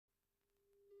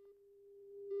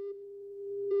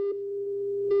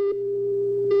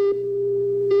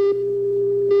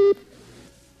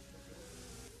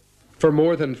For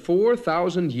more than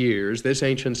 4,000 years, this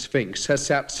ancient Sphinx has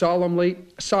sat solemnly,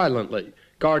 silently,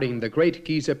 guarding the great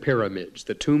Giza pyramids,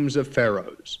 the tombs of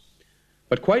pharaohs.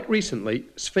 But quite recently,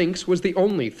 Sphinx was the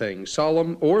only thing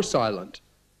solemn or silent.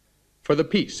 For the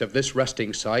peace of this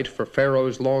resting site for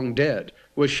pharaohs long dead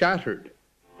was shattered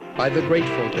by the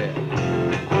Grateful Dead.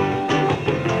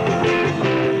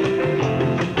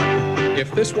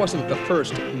 If this wasn't the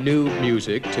first new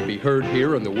music to be heard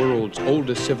here in the world's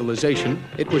oldest civilization,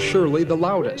 it was surely the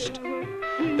loudest.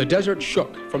 The desert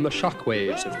shook from the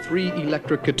shockwaves of 3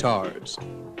 electric guitars,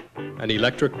 an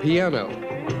electric piano,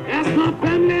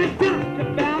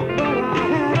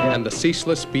 and the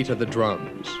ceaseless beat of the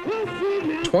drums.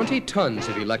 20 tons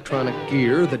of electronic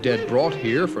gear the Dead brought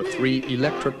here for 3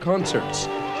 electric concerts,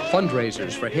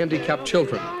 fundraisers for handicapped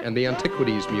children, and the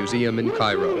Antiquities Museum in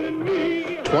Cairo.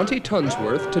 20 tons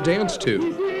worth to dance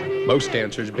to, most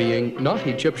dancers being not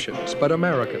Egyptians, but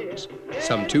Americans,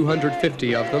 some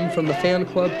 250 of them from the fan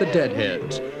club The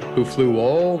Deadheads, who flew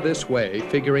all this way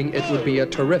figuring it would be a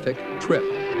terrific trip.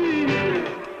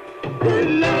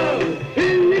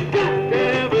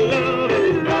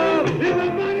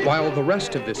 While the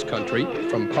rest of this country,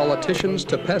 from politicians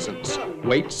to peasants,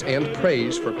 waits and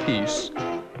prays for peace,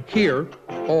 here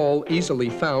all easily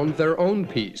found their own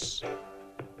peace.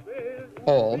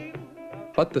 All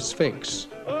but the Sphinx.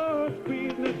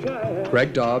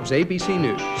 Greg Dobbs, ABC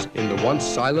News, in the once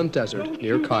silent desert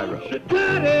near Cairo.